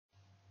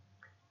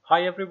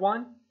Hi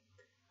everyone,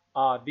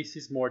 this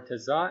is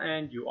Mortaza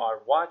and you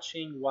are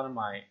watching one of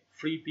my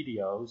free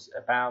videos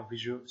about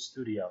Visual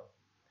Studio.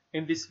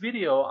 In this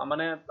video, I'm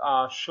gonna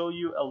show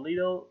you a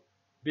little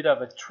bit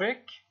of a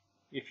trick,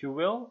 if you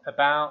will,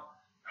 about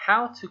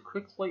how to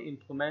quickly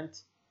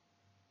implement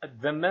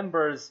the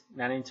members in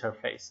an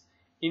interface.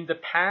 In the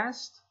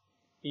past,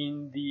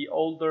 in the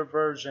older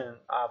version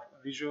of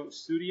Visual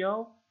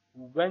Studio,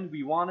 when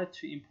we wanted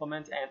to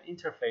implement an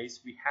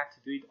interface, we had to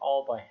do it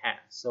all by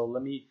hand. So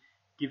let me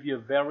give you a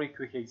very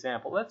quick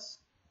example. Let's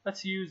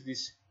use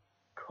this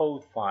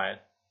code file.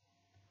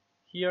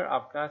 Here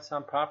I've got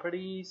some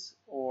properties,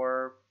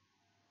 or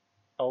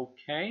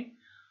okay.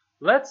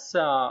 Let's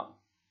kind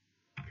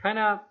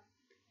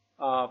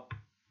of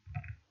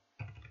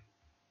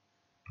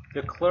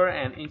declare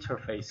an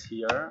interface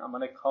here. I'm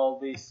going to call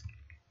this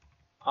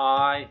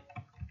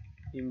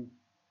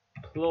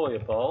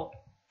iEmployable,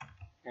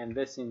 and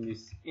this in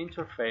this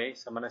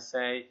interface I'm going to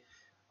say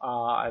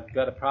I've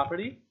got a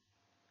property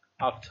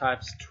of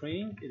type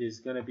string. It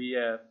is going to be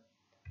a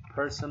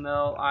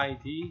personal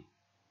ID,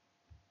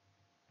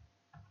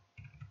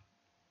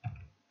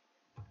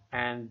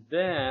 and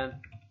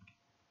then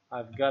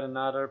I've got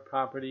another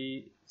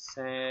property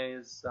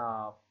says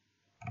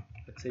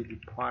let's say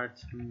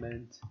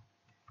department.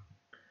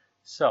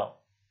 So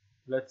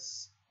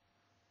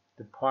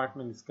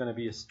department is going to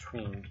be a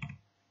string.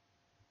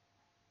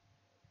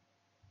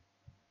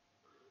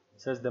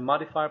 It says the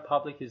modifier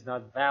public is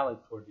not valid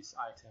for this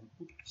item.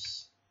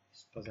 Oops,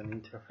 this was an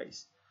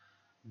interface.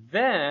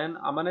 Then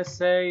I'm going to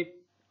say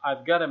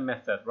I've got a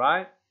method,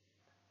 right?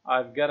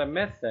 I've got a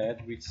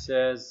method which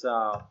says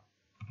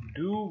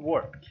do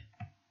work,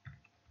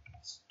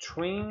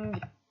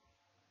 string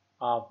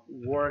of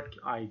work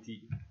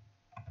ID.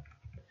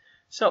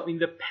 So in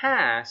the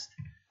past,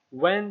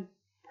 when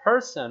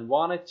person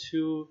wanted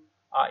to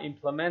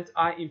implement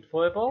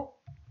iEmployable,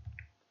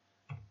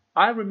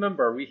 I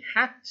remember we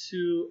had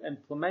to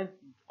implement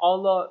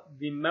all of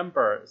the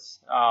members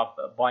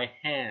by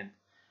hand.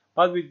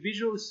 But with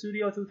Visual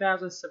Studio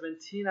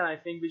 2017 and I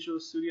think Visual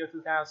Studio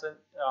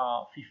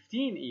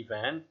 2015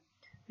 even,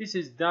 this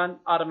is done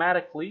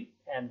automatically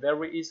and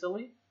very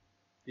easily.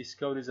 This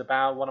code is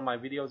about one of my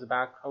videos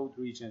about code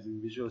regions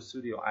in Visual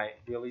Studio. I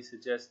really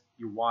suggest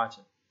you watch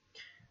it.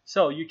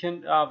 So you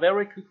can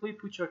very quickly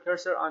put your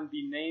cursor on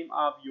the name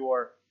of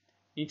your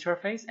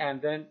interface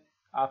and then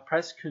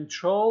press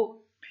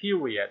Control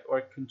period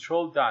or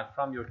Control dot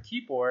from your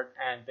keyboard,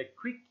 and the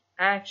quick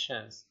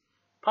actions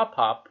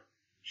pop-up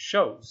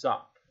shows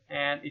up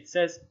and it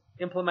says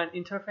implement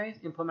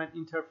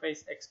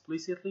interface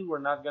explicitly. We're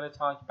not going to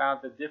talk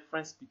about the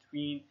difference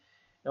between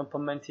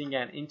implementing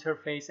an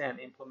interface and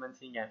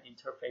implementing an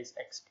interface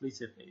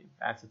explicitly.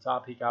 That's a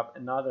topic of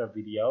another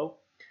video.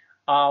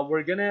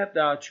 We're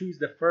gonna choose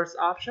the first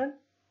option,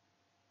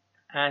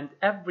 and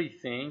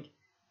everything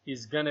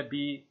is gonna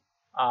be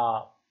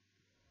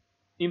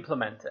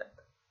implemented.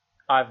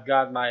 I've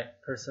got my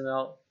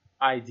personal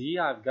ID,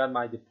 I've got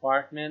my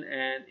department,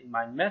 and in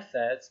my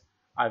methods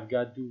I've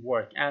got do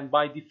work. And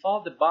by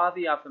default, the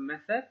body of a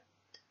method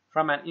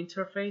from an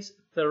interface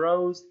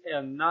throws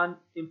a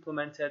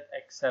non-implemented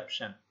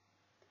exception.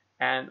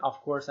 And of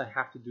course I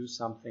have to do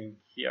something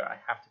here. I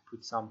have to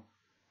put some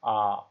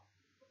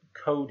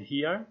code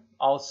here.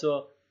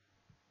 Also,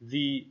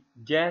 the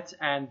get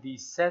and the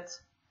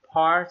set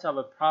part of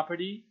a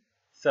property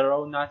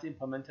throw not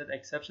implemented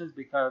exceptions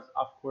because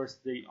of course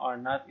they are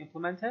not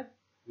implemented.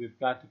 We've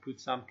got to put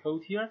some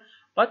code here,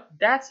 but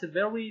that's a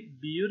very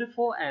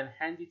beautiful and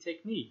handy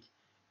technique.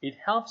 It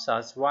helps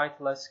us write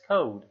less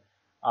code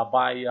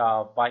by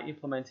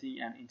implementing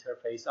an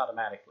interface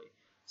automatically.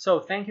 So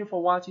thank you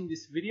for watching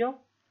this video.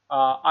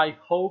 I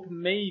hope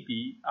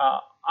maybe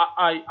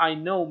I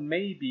know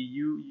maybe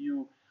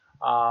you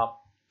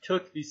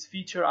took this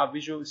feature of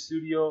Visual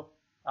Studio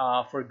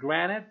for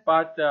granted,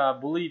 but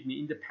believe me,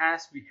 in the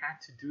past we had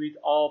to do it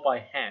all by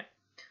hand.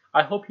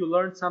 I hope you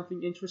learned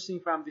something interesting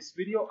from this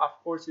video. Of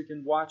course, you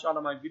can watch all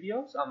of my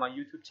videos on my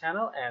YouTube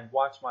channel and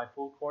watch my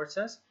full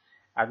courses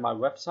at my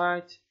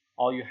website.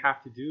 All you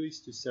have to do is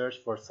to search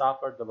for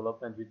software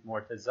development with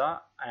Mortaza,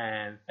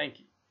 and thank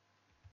you.